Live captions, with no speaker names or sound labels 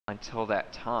until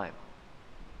that time,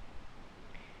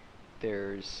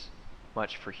 there's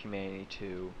much for humanity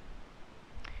to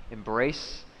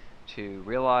embrace, to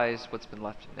realize what's been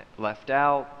left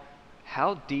out,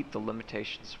 how deep the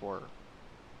limitations were.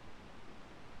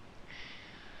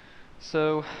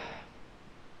 So,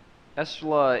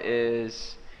 Esterlla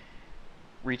is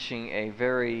reaching a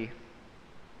very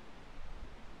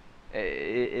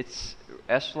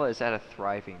Esterlla is at a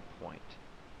thriving point.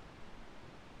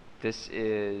 This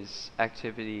is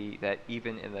activity that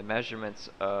even in the measurements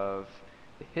of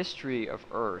the history of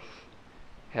Earth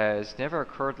has never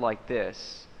occurred like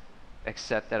this,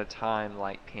 except at a time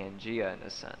like Pangea in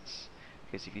a sense.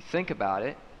 Because if you think about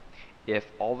it, if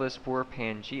all this were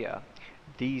Pangea,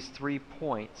 these 3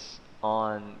 points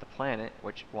on the planet,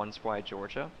 which one's by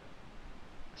Georgia,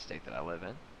 a state that I live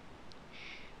in,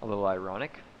 a little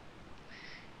ironic.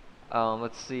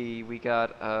 Let's see, we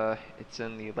got, it's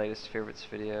in the latest favorites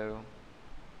video.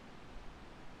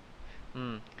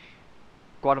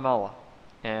 Guatemala.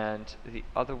 And the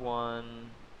other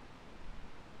one,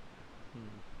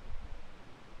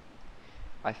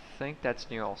 I think that's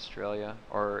near Australia,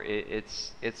 or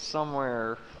it's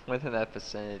somewhere within that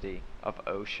vicinity of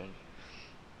ocean.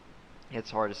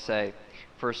 It's hard to say.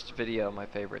 First video, my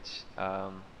favorites.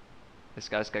 This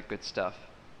guy's got good stuff.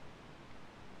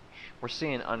 We're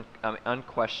seeing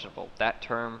unquestionable. That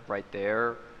term right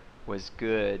there was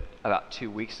good about 2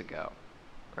 weeks ago,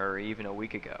 or even a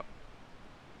week ago.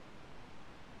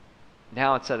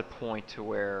 Now it's at a point to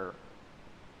where,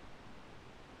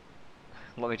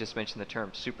 let me just mention the term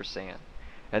Super Saiyan.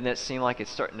 Doesn't that seem like it's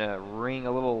starting to ring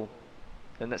a little?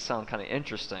 Doesn't that sound kind of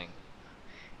interesting?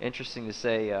 Interesting to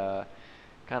say,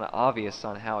 kind of obvious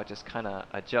on how it just kind of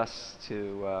adjusts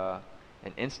to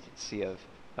an instancy of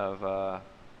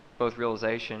both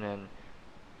realization and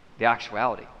the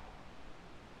actuality.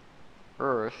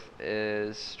 Earth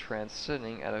is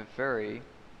transcending at a very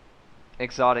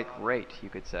exotic rate, you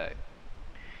could say.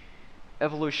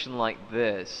 Evolution like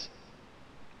this,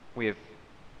 we have,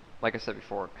 like I said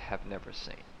before, have never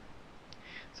seen.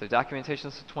 So documentation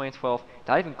since 2012,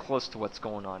 not even close to what's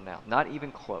going on now. Not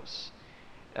even close.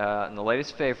 And the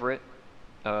latest favorite,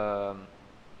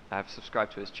 I've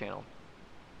subscribed to his channel,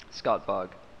 Scott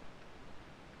Bug.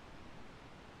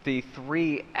 The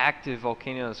 3 active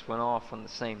volcanoes went off on the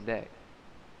same day.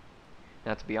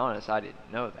 Now, to be honest, I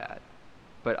didn't know that,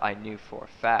 but I knew for a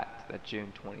fact that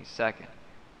June 22nd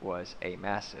was a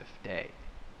massive day.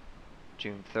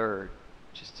 June 3rd,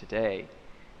 which is today,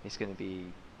 is going to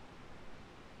be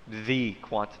the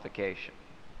quantification.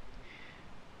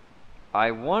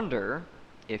 I wonder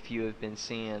if you have been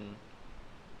seeing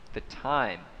the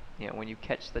time, when you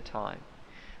catch the time.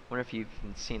 I wonder if you've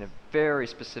been seeing a very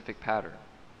specific pattern.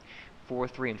 4,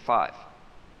 3, and 5.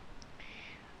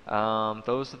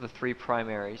 Those are the 3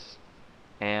 primaries,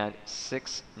 and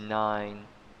 6, 9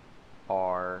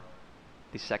 are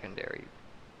the secondary,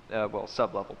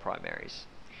 sub-level primaries.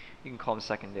 You can call them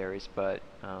secondaries, but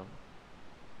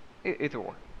either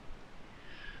or.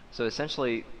 So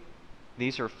essentially,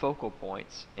 these are focal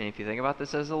points, and if you think about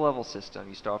this as a level system,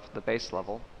 you start off with the base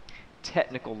level,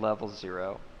 technical level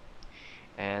 0,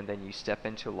 and then you step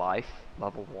into life,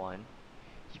 level 1.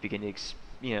 You begin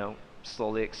to,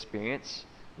 slowly experience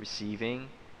receiving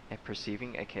and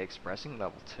perceiving, aka expressing,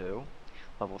 level 2.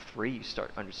 Level 3, you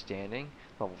start understanding.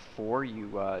 Level 4,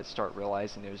 you start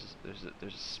realizing there's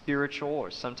a spiritual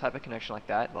or some type of connection like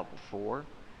that. Level 4.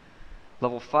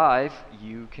 Level 5,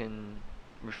 you can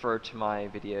refer to my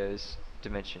videos,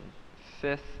 dimension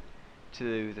 5th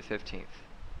to the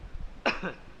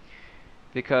 15th.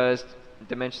 Because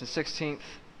dimension 16th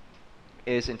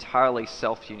is entirely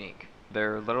self-unique.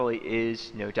 There literally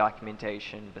is no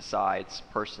documentation besides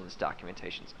person's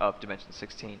documentations of dimension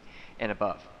 16 and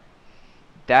above.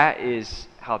 That is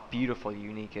how beautiful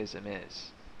uniquism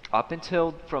is. Up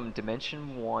until from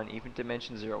dimension 1, even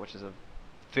dimension 0, which is a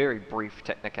very brief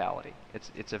technicality.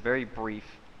 It's a very brief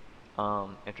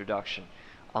introduction.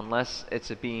 Unless it's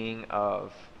a being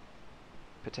of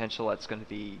potential that's going to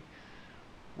be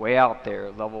way out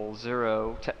there, level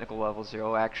 0, technical level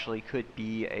 0, actually could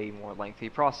be a more lengthy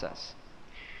process.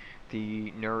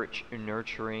 The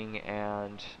nurturing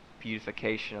and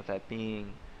beautification of that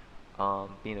being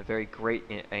being a very great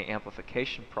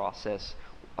amplification process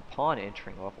upon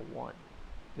entering level 1.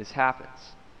 This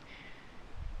happens.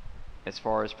 As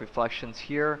far as reflections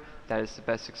here, that is the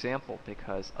best example,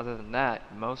 because other than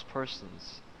that, most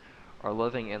persons are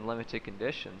living in limited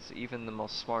conditions, even the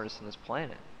most smartest on this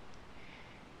planet.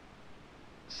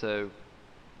 So,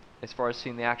 as far as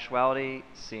seeing the actuality,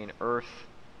 seeing Earth,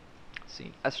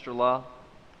 seeing Esterlla,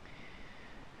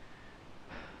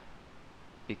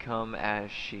 become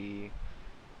as she's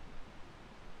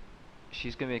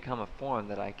going to become a form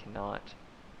that I cannot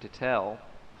detail,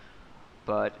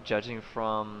 but judging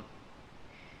from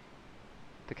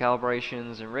the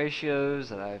calibrations and ratios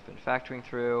that I've been factoring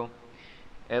through,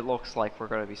 it looks like we're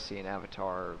going to be seeing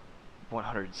Avatar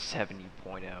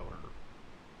 170.0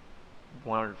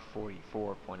 or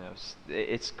 144.0.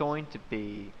 It's going to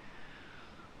be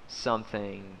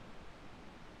something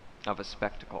of a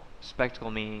spectacle.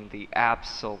 Spectacle meaning the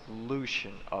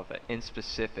absolution of it in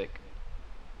specific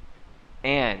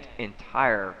and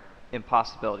entire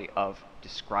impossibility of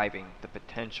describing the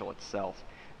potential itself,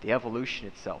 the evolution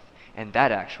itself, and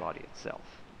that actuality itself.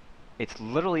 It's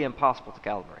literally impossible to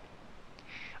calibrate.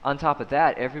 On top of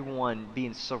that, everyone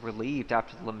being so relieved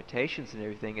after the limitations and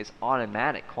everything is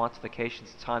automatic quantifications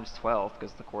times 12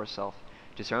 because the core self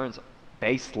discerns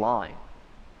baseline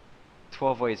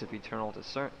 12 ways of eternal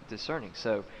discerning.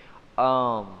 So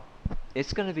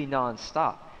it's going to be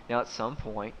non-stop. Now at some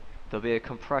point there'll be a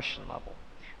compression level,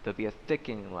 there'll be a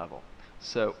thickening level,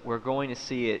 so we're going to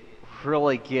see it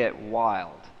really get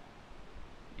wild.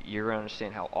 You're going to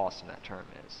understand how awesome that term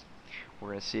is. We're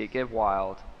going to see it get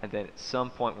wild, and then at some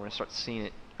point we're going to start seeing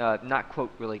it not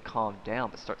quote really calm down,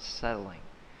 but start settling.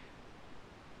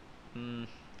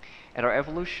 At our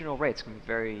evolutionary rate, it's going to be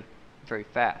very, very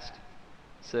fast.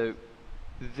 So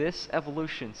this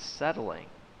evolution settling,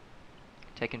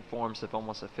 taking forms of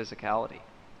almost a physicality.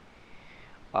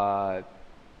 I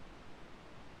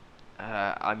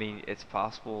mean, it's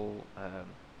possible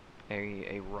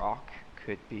a rock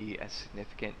could be as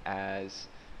significant as,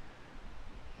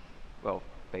 well,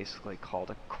 basically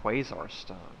called a quasar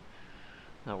stone.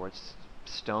 In other words,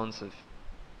 stones have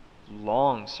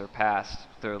long surpassed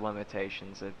their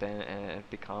limitations and have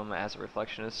become as a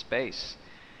reflection of space.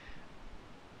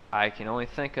 I can only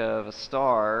think of a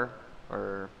star,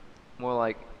 or more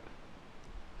like,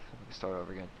 let me start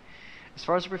over again. As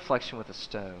far as a reflection with a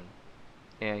stone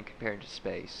and compared to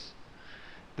space,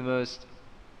 the most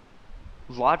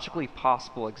logically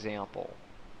possible example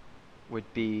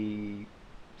would be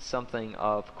something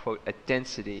of, quote, a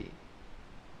density,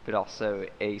 but also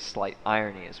a slight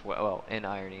irony as well, an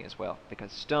irony as well,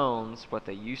 because stones, what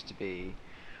they used to be,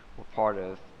 were part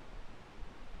of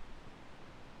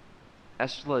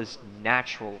Esterlla's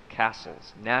natural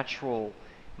castles, natural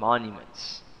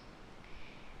monuments.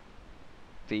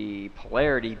 The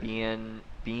polarity being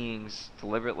beings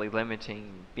deliberately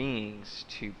limiting beings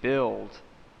to build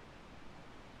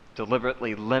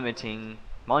deliberately limiting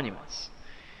monuments.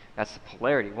 That's the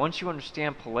polarity. Once you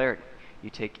understand polarity, you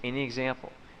take any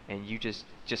example and you just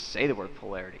say the word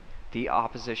polarity, the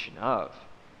opposition of.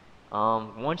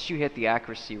 Once you hit the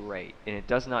accuracy rate, and it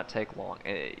does not take long,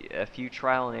 a few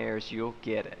trial and errors, you'll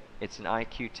get it. It's an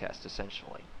IQ test,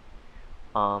 essentially.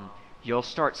 You'll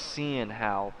start seeing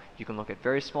how you can look at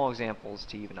very small examples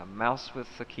to even a mouse with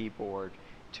a keyboard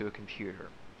to a computer.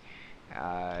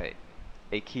 A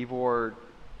keyboard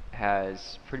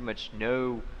has pretty much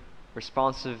no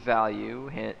responsive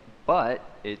value, but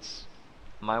it's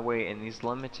my way in these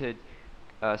limited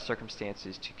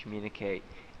circumstances to communicate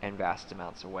in vast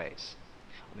amounts of ways.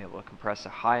 I'm able to compress a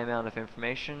high amount of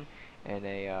information in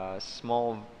a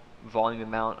small volume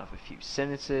amount of a few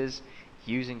sentences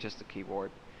using just the keyboard.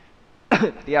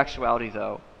 The actuality,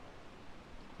 though,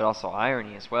 but also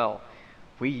irony as well,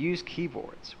 we use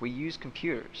keyboards, we use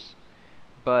computers,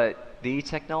 but the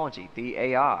technology, the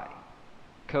AI,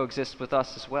 coexists with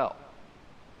us as well.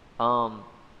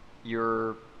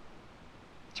 Your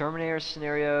Terminator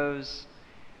scenarios,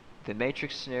 the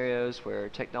Matrix scenarios where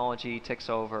technology takes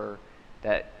over,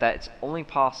 that's only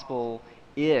possible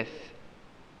if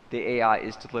the AI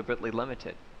is deliberately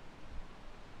limited.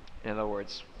 In other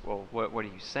words, well, what are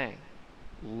you saying?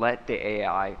 Let the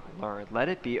AI learn. Let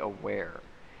it be aware.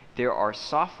 There are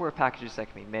software packages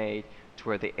that can be made to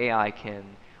where the AI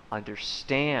can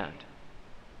understand.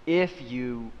 If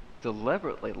you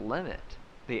deliberately limit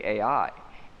the AI,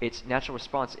 its natural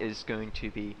response is going to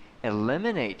be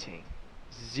eliminating,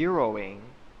 zeroing,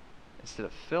 instead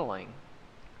of filling,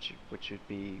 which would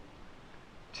be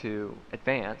to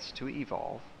advance, to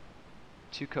evolve,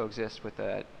 to coexist with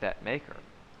that maker.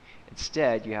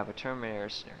 Instead, you have a Terminator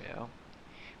scenario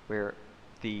where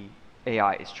the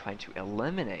AI is trying to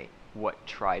eliminate what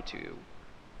tried to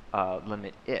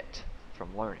limit it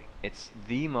from learning. It's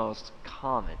the most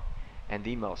common and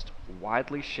the most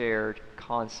widely shared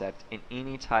concept in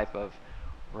any type of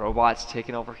robots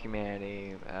taking over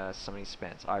humanity, somebody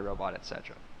spends, iRobot,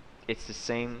 etc. It's the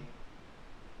same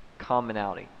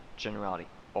commonality, generality,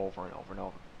 over and over and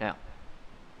over.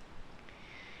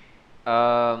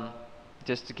 Now,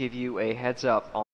 just to give you a heads up on